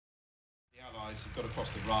Allies have got across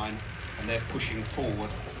the Rhine and they're pushing forward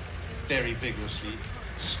very vigorously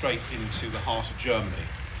straight into the heart of Germany.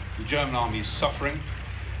 The German army is suffering,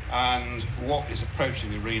 and what is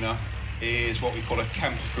approaching the arena is what we call a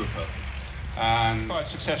Kampfgruppe, and quite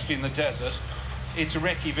successfully in the desert. It's a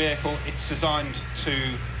recce vehicle. It's designed to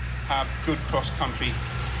have good cross-country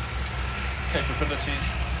capabilities.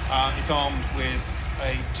 It's armed with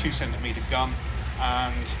a 2-centimetre gun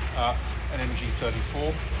and an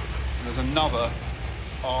MG-34. And there's another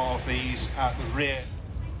of these at the rear.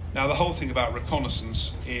 Now, the whole thing about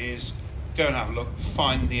reconnaissance is go and have a look,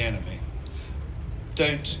 find the enemy.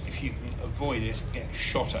 Don't, if you can avoid it, get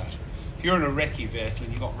shot at. If you're in a recce vehicle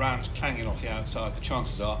and you've got rounds clanging off the outside, the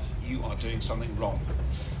chances are you are doing something wrong.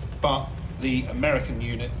 But the American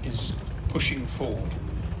unit is pushing forward.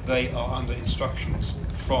 They are under instructions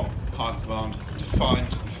from High Command to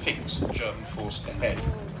find and fix the German force ahead.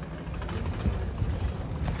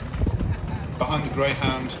 Behind the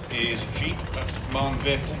Greyhound is a Jeep, that's the command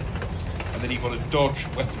vehicle. And then you've got a Dodge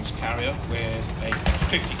weapons carrier with a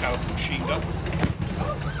 50 caliber machine gun.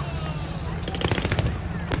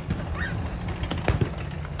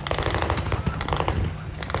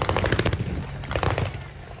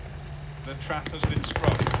 The trap has been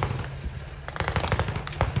sprung.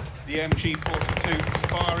 The MG-42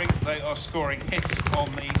 is firing. They are scoring hits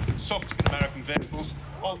on the soft American vehicles.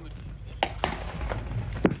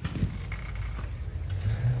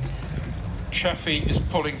 Chaffee is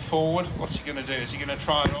pulling forward. What's he going to do? Is he going to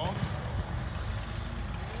try it on?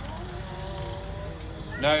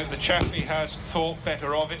 No, the Chaffee has thought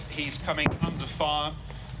better of it. He's coming under fire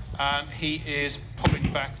and he is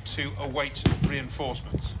pulling back to await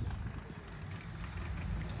reinforcements.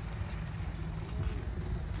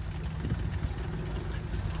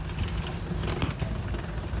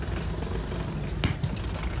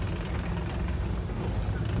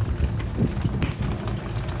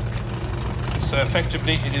 So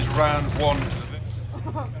effectively it is round one to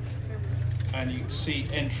the left, and you can see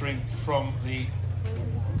entering from the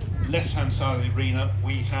left-hand side of the arena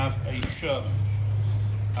we have a Sherman.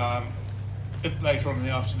 A bit later on in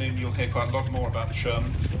the afternoon you'll hear quite a lot more about the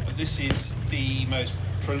Sherman, but this is the most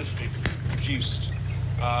prolific produced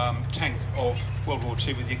tank of World War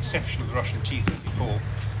II, with the exception of the Russian T-34.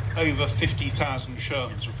 Over 50,000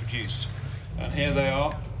 Shermans were produced, and here they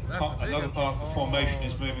are. Another part of the formation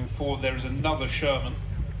is moving forward. There is another Sherman.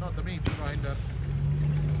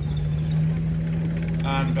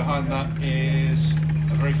 And behind that is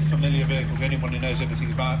a very familiar vehicle to anyone who knows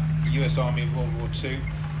anything about the US Army in World War II.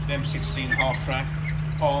 It's an M16 half-track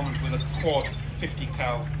armed with a quad 50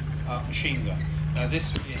 cal machine gun. Now,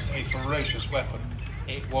 this is a ferocious weapon.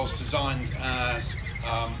 It was designed as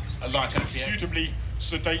a light anti-air. Suitably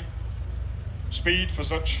sedate speed for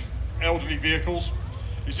such elderly vehicles.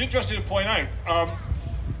 It's interesting to point out,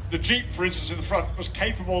 the Jeep, for instance, in the front was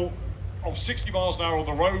capable of 60 miles an hour on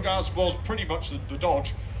the road, as was pretty much the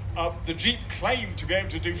Dodge. The Jeep claimed to be able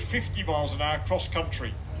to do 50 miles an hour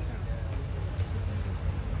cross-country.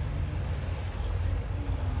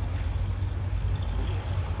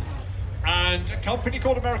 And a company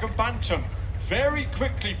called American Bantam very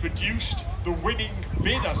quickly produced the winning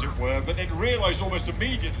bid, as it were, but then realised almost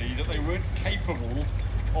immediately that they weren't capable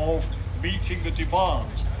of meeting the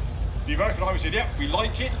demand. The American Army said, yeah, we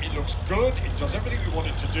like it, it looks good, it does everything we want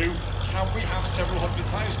it to do, can we have several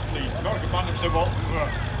 100,000 please? The American Bantam said, well,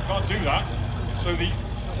 can't do that. So the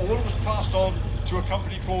order was passed on to a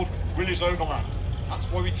company called Willis Overland. That's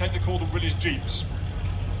why we tend to call them Willis Jeeps.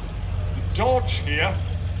 The Dodge here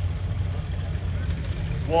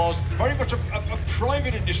was very much a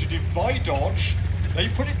private initiative by Dodge. They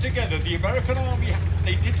put it together. The American Army,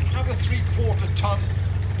 they didn't have a 3/4 ton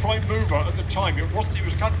prime mover at the time. It was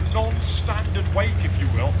kind of non-standard weight, if you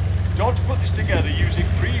will. Dodge put this together using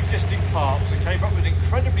pre-existing parts and came up with an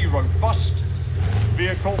incredibly robust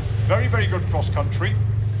vehicle, very, very good cross-country.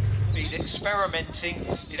 Been experimenting.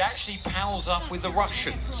 It actually pals up with the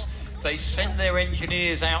Russians. They sent their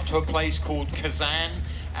engineers out to a place called Kazan,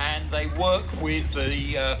 and they work with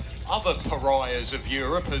the other pariahs of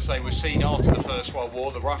Europe, as they were seen after the First World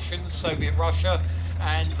War, the Russians, Soviet Russia,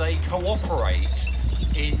 and they cooperate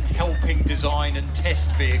in helping design and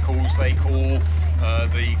test vehicles they call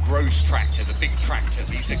the gross tractor, the big tractor.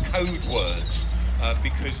 These are code words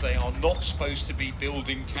because they are not supposed to be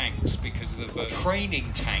building tanks because of the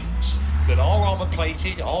training tanks that are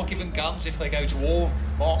armour-plated, are given guns if they go to war,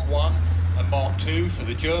 Mark 1 and Mark 2. For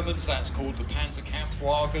the Germans, that's called the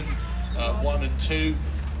Panzerkampfwagen 1 and 2.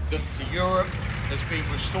 Europe has been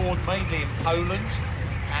restored mainly in Poland,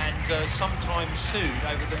 and sometime soon,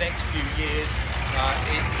 over the next few years,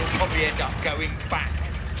 it will probably end up going back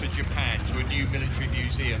to Japan, to a new military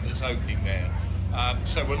museum that's opening there.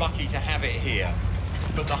 So we're lucky to have it here.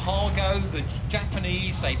 But the Hago, the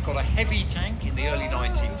Japanese, they've got a heavy tank in the early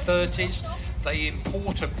 1930s. They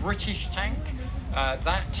import a British tank.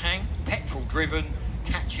 That tank, petrol-driven,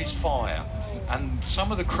 catches fire, and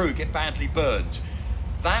some of the crew get badly burned.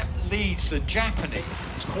 That leads the Japanese,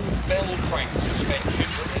 it's called bell crank suspension,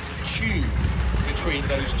 but there's a tube between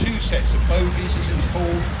those two sets of bogies, as it's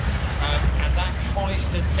called, and that tries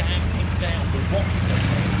to dampen down the rocking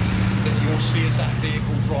effect that you'll see as that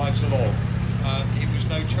vehicle drives along. It was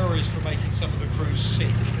notorious for making some of the crews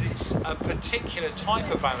sick. It's a particular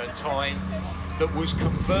type of Valentine that was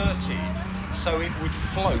converted so it would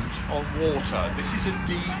float on water. This is a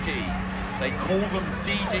DD. They call them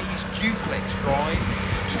DD's duplex drive,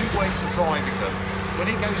 two ways of driving them. When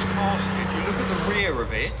it goes past you, if you look at the rear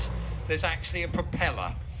of it, there's actually a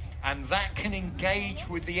propeller, and that can engage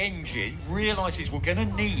with the engine, realises we're going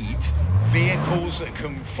to need vehicles that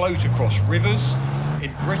can float across rivers.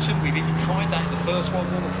 In Britain, we've even tried that in the First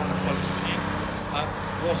World War, we're trying to float a tank.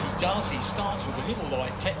 What he does, he starts with a little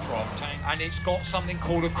light Tetrarch tank, and it's got something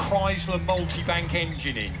called a Chrysler multi-bank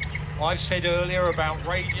engine in. I've said earlier about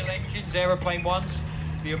radial engines, aeroplane ones.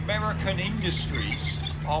 The American industries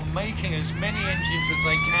are making as many engines as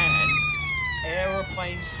they can.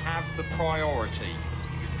 Aeroplanes have the priority.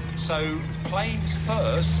 So planes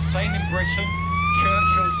first, same in Britain.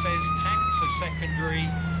 Churchill says tanks are secondary.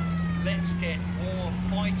 Let's get more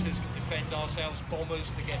fighters to defend ourselves,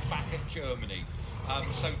 bombers to get back at Germany.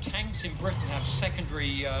 So tanks in Britain have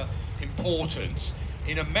secondary importance.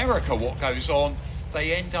 In America, what goes on,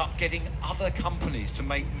 they end up getting other companies to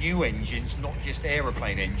make new engines, not just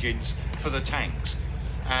aeroplane engines, for the tanks.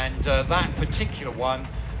 And that particular one,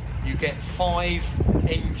 you get 5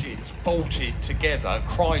 engines bolted together,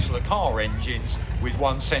 Chrysler car engines, with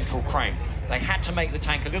one central crank. They had to make the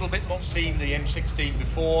tank a little bit long. Seen the M16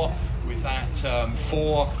 before with that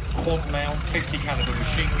 4 quad mount 50 caliber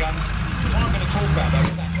machine guns. What I'm going to talk about though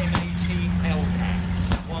is that M18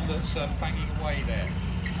 Hellcat, one that's banging away there.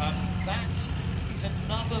 That is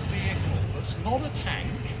another vehicle that's not a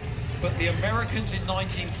tank, but the Americans in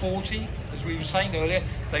 1940, as we were saying earlier,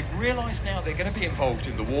 they've realised now they're going to be involved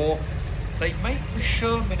in the war. They make the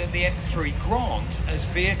Sherman and the M3 Grant as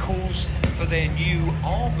vehicles for their new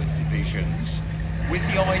armoured divisions with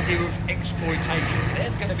the idea of exploitation. They're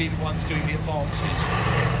going to be the ones doing the advances.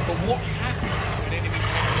 But what happens when enemy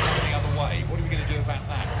tanks go the other way? What are we going to do about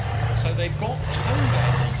that? So they've got towed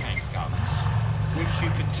anti-tank guns, which you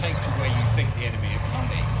can take to where you think the enemy are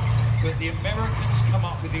coming. But the Americans come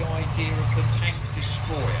up with the idea of the tank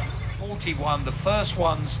destroyer. 41, the first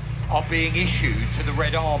ones are being issued to the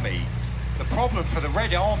Red Army. The problem for the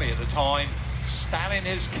Red Army at the time, Stalin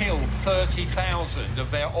has killed 30,000 of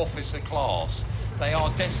their officer class. They are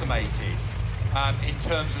decimated in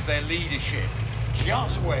terms of their leadership,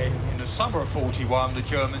 just when, in the summer of 41, the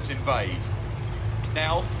Germans invade.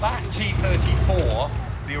 Now, that T-34,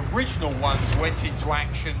 the original ones went into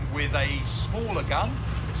action with a smaller gun,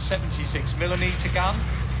 76mm gun.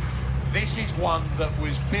 This is one that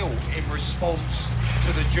was built in response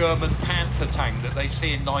to the German Panther tank that they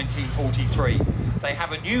see in 1943. They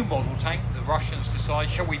have a new model tank. The Russians decide,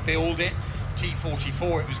 shall we build it?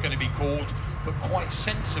 T-44 it was going to be called, but quite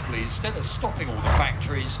sensibly, instead of stopping all the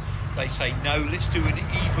factories, they say, no, let's do an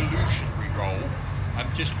evolutionary role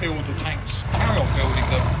and just build the tanks, carry on building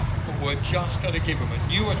them, but we're just going to give them a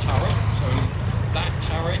newer turret. So that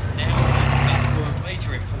turret now has enough room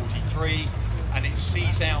later in 43, and it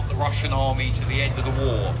sees out the Russian army to the end of the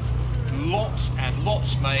war. Lots and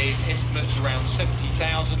lots made, estimates around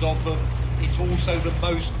 70,000 of them. It's also the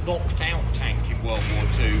most knocked out tank in World War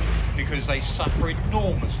II because they suffer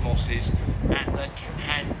enormous losses at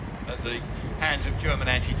the hands of German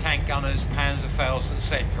anti-tank gunners, Panzerfaust,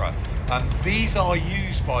 etc. These are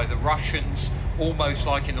used by the Russians almost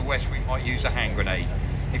like in the West we might use a hand grenade.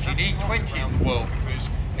 If you need 20 in the world, because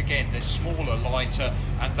again they're smaller, lighter,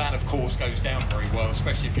 and that of course goes down very well,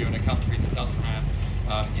 especially if you're in a country that doesn't have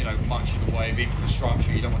you know, much in the way of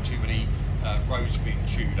infrastructure. You don't want too many roads being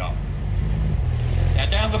chewed up. Now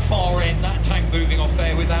down the far end, that tank moving off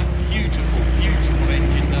there with that beautiful, beautiful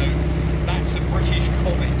engine though, that's a British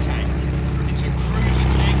Comet tank. It's a cruiser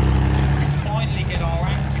tank. We finally get our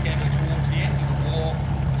act together towards the end of the war.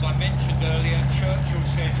 As I mentioned earlier, Churchill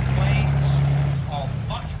says planes are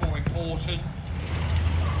much more important.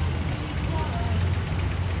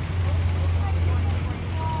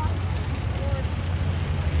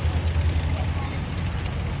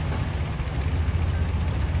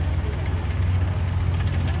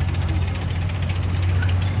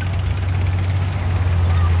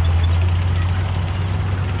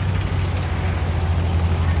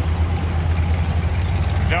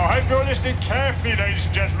 be listening carefully, ladies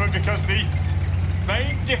and gentlemen, because the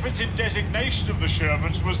main difference in designation of the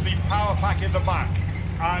Shermans was the power pack in the back.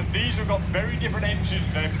 And these have got very different engines,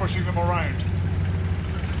 they're pushing them around.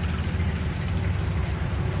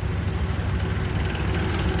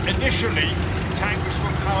 Initially, tanks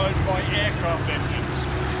were powered by aircraft engines,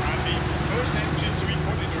 and the first engine to be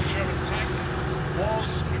put into a Sherman tank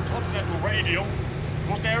was a Continental Radial.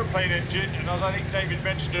 It was an aeroplane engine, and as I think David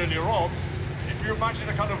mentioned earlier on, if you imagine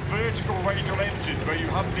a kind of vertical radial engine where you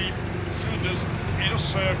have the cylinders in a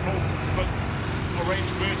circle but arranged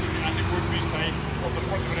vertically as it would be, say, on the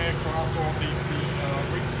front of an aircraft or on the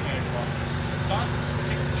wings of an aircraft, that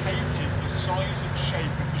dictated the size and shape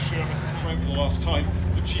of the Sherman tank for the last time,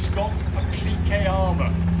 that she's got applique armour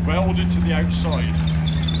welded to the outside.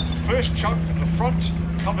 The first chunk at the front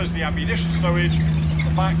covers the ammunition stowage,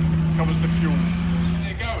 the back covers the fuel.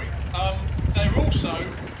 They're going.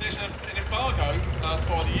 There's an embargo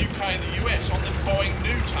by the UK and the US on them buying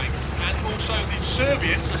new tanks, and also the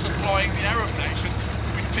Soviets are supplying the Arab nations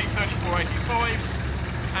with T-34-85s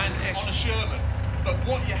and on a Sherman. But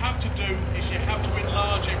what you have to do is you have to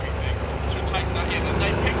enlarge everything to take that in, and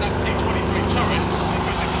they picked that T-23 turret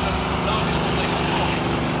because it was the largest one they could find,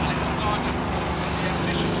 and it was larger because the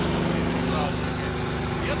ammunition was larger again.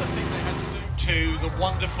 The other thing they had to do To the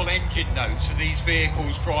wonderful engine notes of these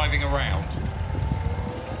vehicles driving around.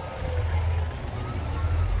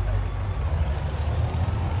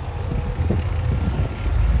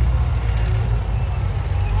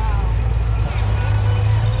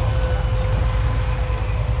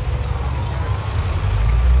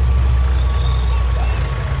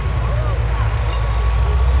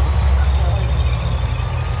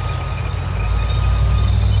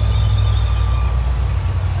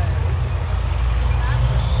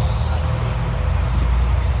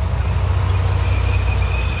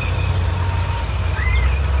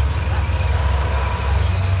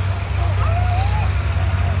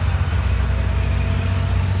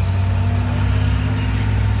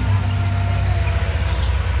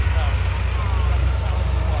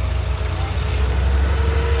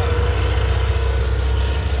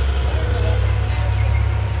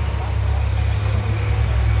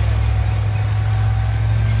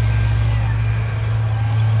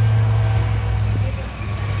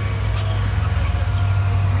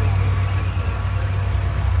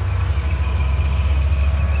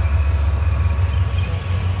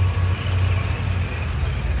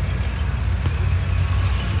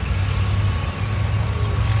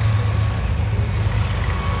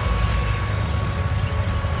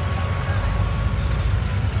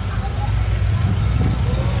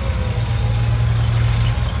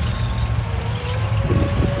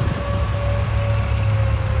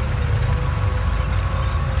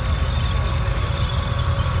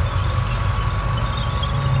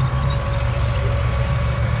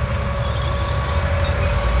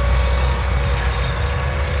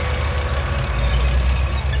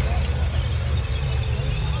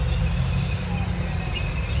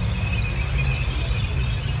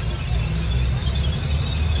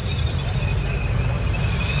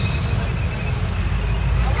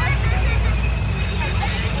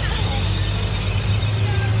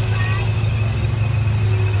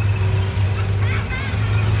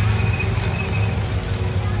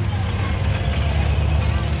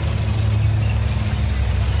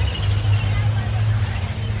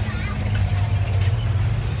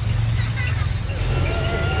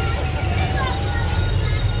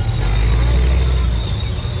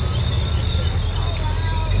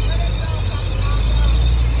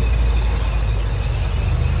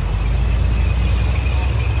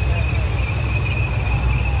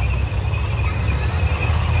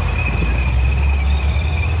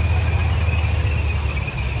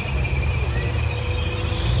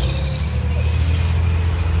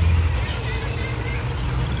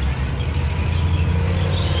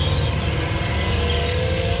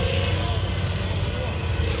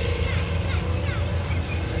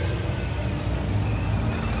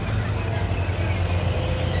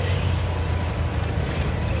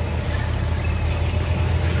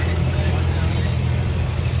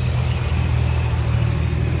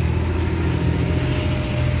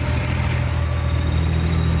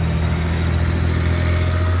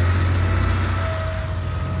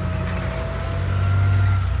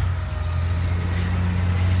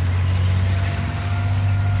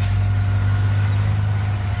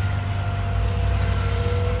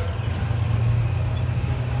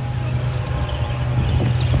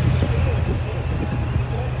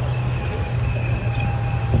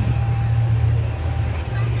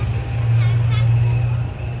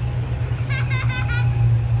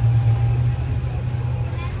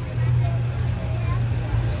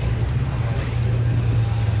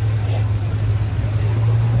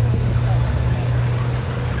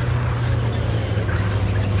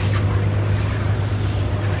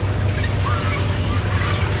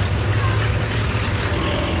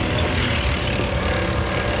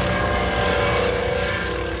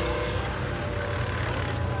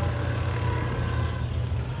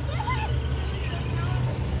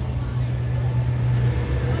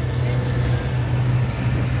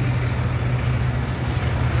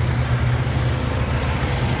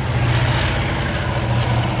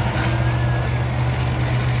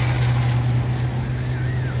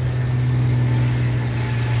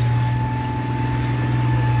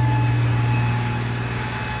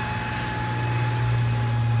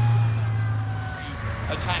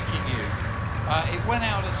 It went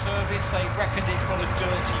out of service. They reckoned it got a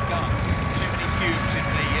dirty gun. Too many fumes in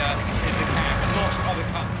the cab. Lots of other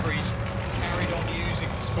countries carried on using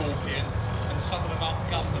the Scorpion, and some of them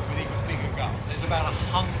outgunned them with even bigger guns. There's about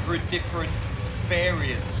 100 different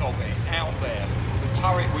variants of it out there. The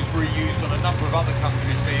turret was reused on a number of other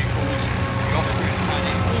countries' vehicles. The Austrians had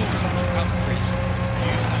it. All sorts of countries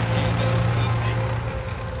use that TS-30.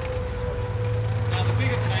 Now the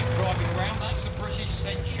bigger tank driving around, that's a British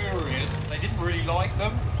Centurion. They didn't really like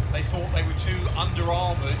them. They thought they were too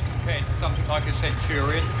under-armoured compared to something like a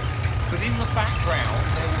Centurion. But in the background,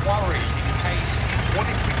 they're worried in case, what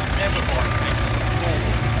if we could never buy tanks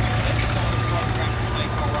forward? Let's start a program to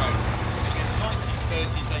make our own. In the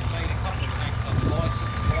 1930s, they made a couple of tanks under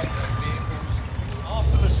licence, like their vehicles.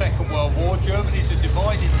 After the Second World War, Germany is a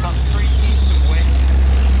divided country, east and west.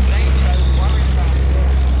 NATO worried about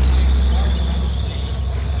Warsaw tank, worried about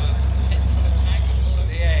the potential attack of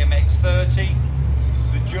the AMX-30.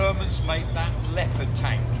 The Germans make that Leopard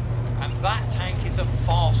tank. And that tank is a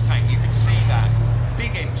fast tank, you can see that.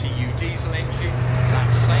 Big MTU diesel engine, that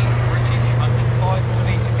same British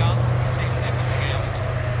 105mm gun, same everything else.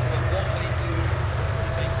 But what they do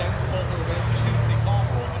is they don't bother about too thick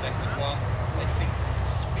armour on the Leopard one. They think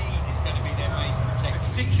speed is going to be their main protection. The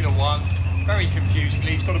particular one, very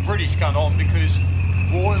confusingly, he's got a British gun on because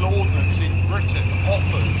Royal Ordnance in Britain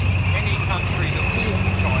offered any country that bought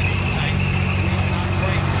the Chinese tank with an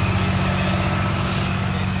upgrade.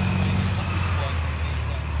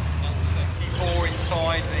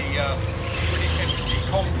 Inside the British Embassy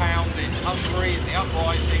compound in Hungary in the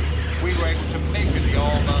uprising, we were able to measure the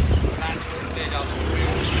armour. That's what led us to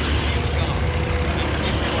build this gun.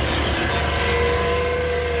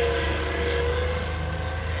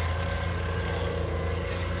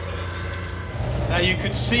 Still in service. Now you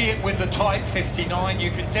can see it with the Type 59.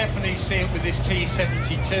 You can definitely see it with this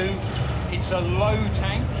T-72. It's a low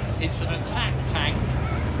tank. It's an attack tank.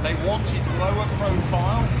 They wanted lower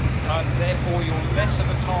profile. Therefore you're less of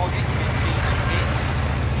a target to be seen and hit,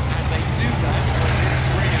 and they do that by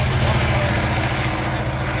bringing one person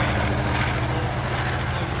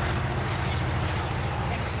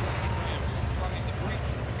throwing the breech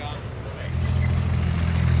of the gun.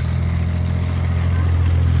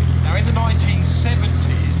 Now in the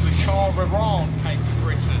 1970s, the Shah of Iran came to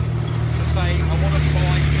Britain to say, I want to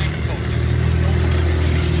buy tanks from you.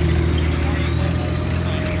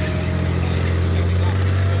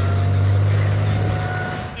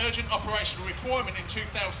 Operational requirement in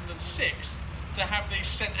 2006 to have these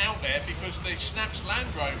sent out there because the Snaps Land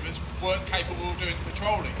Rovers weren't capable of doing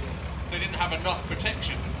patrolling. They didn't have enough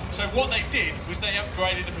protection. So what they did was they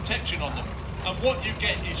upgraded the protection on them. And what you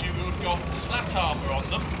get is you would got slat armour on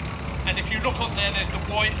them. And if you look on there, there's the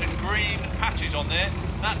white and green patches on there.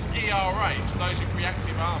 That's ERA, explosive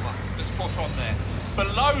reactive armour that's put on there.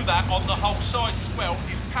 Below that, on the whole sides as well,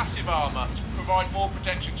 is passive armour to provide more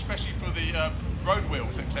protection, especially for the road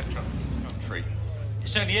wheels, etc. It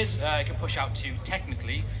certainly is. It can push out to,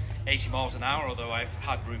 technically, 80 miles an hour, although I've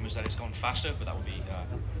had rumours that it's gone faster, but that would be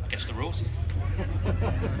against the rules.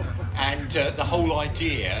 And the whole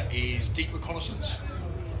idea is deep reconnaissance.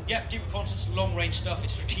 Yeah, deep reconnaissance, long-range stuff.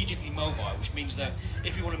 It's strategically mobile, which means that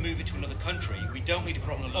if we want to move it to another country, we don't need to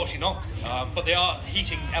put on a... Fortunately not. But there are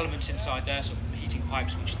heating elements inside there, so heating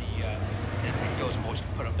pipes, which the girls and boys can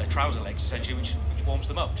put up their trouser legs, essentially, which warms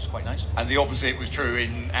them up, which is quite nice. And the opposite was true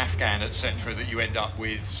in Afghan, etc., that you end up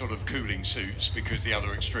with sort of cooling suits because the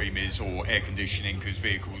other extreme is, or air conditioning because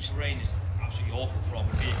vehicles... The terrain is absolutely awful for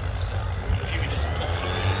armoured vehicles. It's a few metres of top, so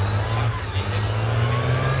the sound of the vehicles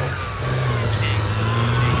you're seeing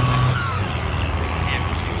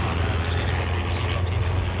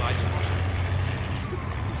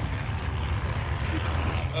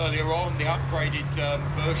earlier on, the upgraded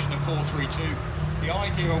version of 432. The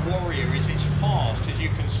idea of Warrior is it's fast, as you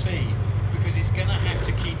can see, because it's going to have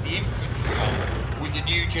to keep the infantry on with the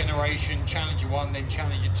new generation Challenger 1, then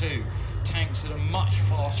Challenger 2. Tanks that are much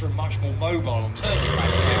faster and much more mobile, and turn it back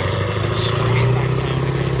down and swing it back down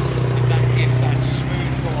again. And that gives that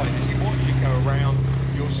smooth ride. As you watch it go around,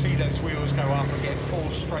 you'll see those wheels go up and get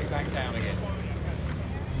forced straight back down again.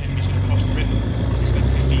 Enemies going to cross the river. They spend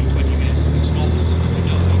 15-20 minutes putting snowballs into a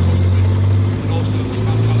down across the river. And also, they've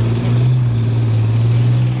got thousand tunnels.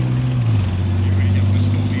 You really have to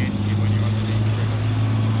stall the engine when you're underneath the river.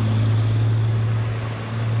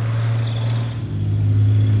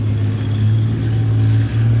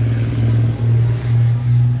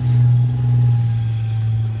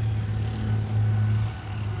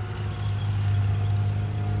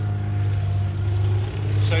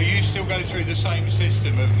 So you still go through the same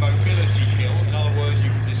system of mobility kill. In other words, you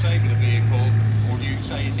can disable the vehicle Or do you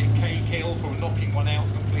say, is it K-kill for knocking one out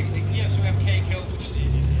completely? Yeah, so we have K-kill, which is the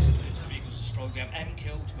vehicle's destroyed. We have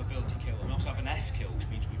M-kill, which is mobility kill, and we also have an F-kill, which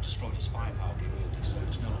means we've destroyed its firepower capability, so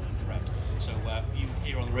it's no longer a threat. So you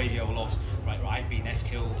hear on the radio a lot, right, I've been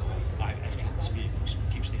F-killed, or I've F-killed this vehicle, just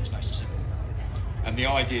keeps things nice and simple. And the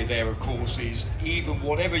idea there, of course, is even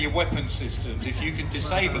whatever your weapon systems, if you can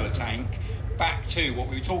disable a tank back to what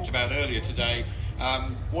we talked about earlier today,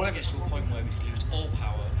 whatever gets to a point where we can lose all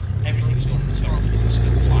power, everything's gone for turret, we can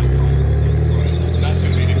still fight fire. And that's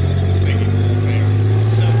going to be an important thing in warfare.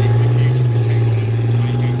 Certainly for the future, technology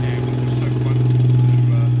may go down. It's so fun to,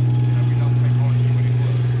 we love technology when it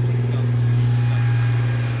works, but when it doesn't,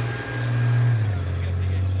 The other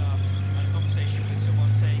thing is a conversation with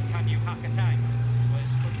someone saying, can you hack a tank? Well,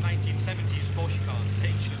 it's from the 1970s, of course you can't. It's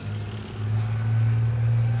ancient.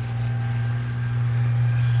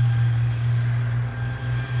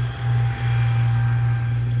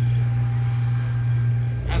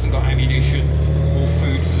 Hasn't got ammunition or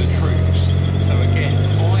food for the troops. So again,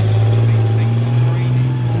 quite all of these things are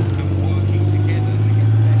training and working together to get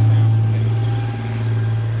the best out of things.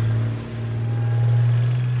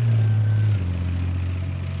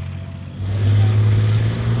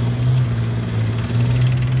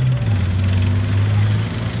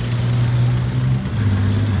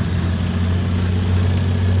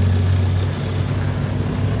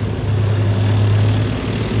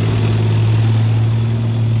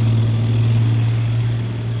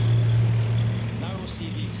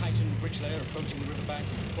 Approaching the riverbank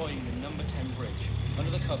and deploying the number 10 bridge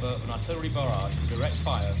under the cover of an artillery barrage with direct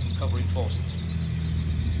fire from covering forces.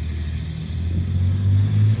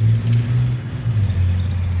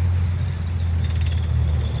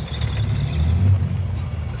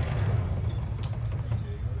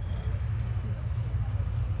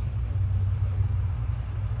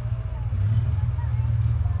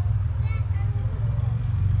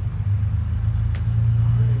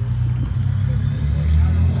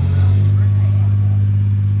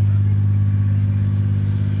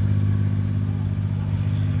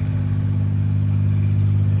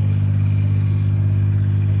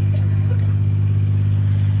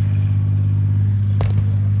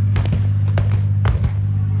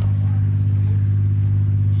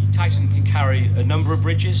 Carry a number of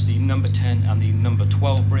bridges, the number 10 and the number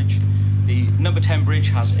 12 bridge. The number 10 bridge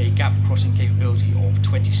has a gap crossing capability of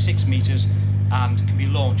 26 meters and can be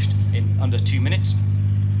launched in under 2 minutes.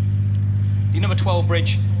 The number 12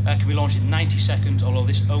 bridge can be launched in 90 seconds, although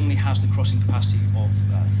this only has the crossing capacity of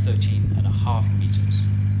 13.5 meters.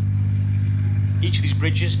 Each of these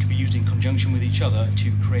bridges can be used in conjunction with each other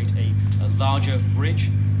to create a larger bridge.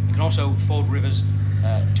 It can also ford rivers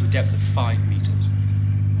to a depth of 5 meters.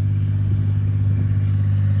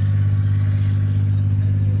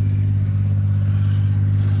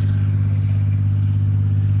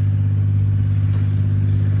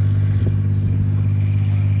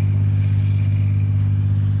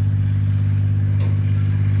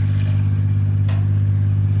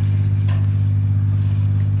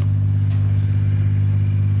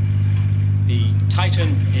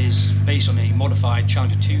 Titan is based on a modified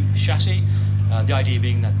Challenger 2 chassis, the idea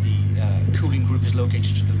being that the cooling group is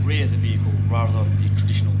located to the rear of the vehicle rather than the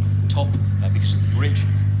traditional top because of the bridge.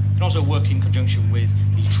 It can also work in conjunction with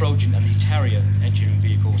the Trojan and the Terrier engineering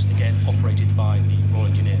vehicles, again operated by the Royal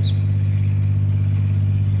Engineers.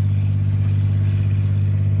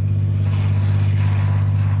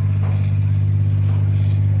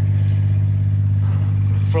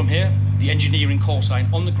 From here, the engineering call sign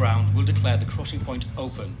on the ground will declare the crossing point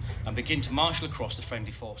open and begin to marshal across the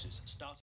friendly forces.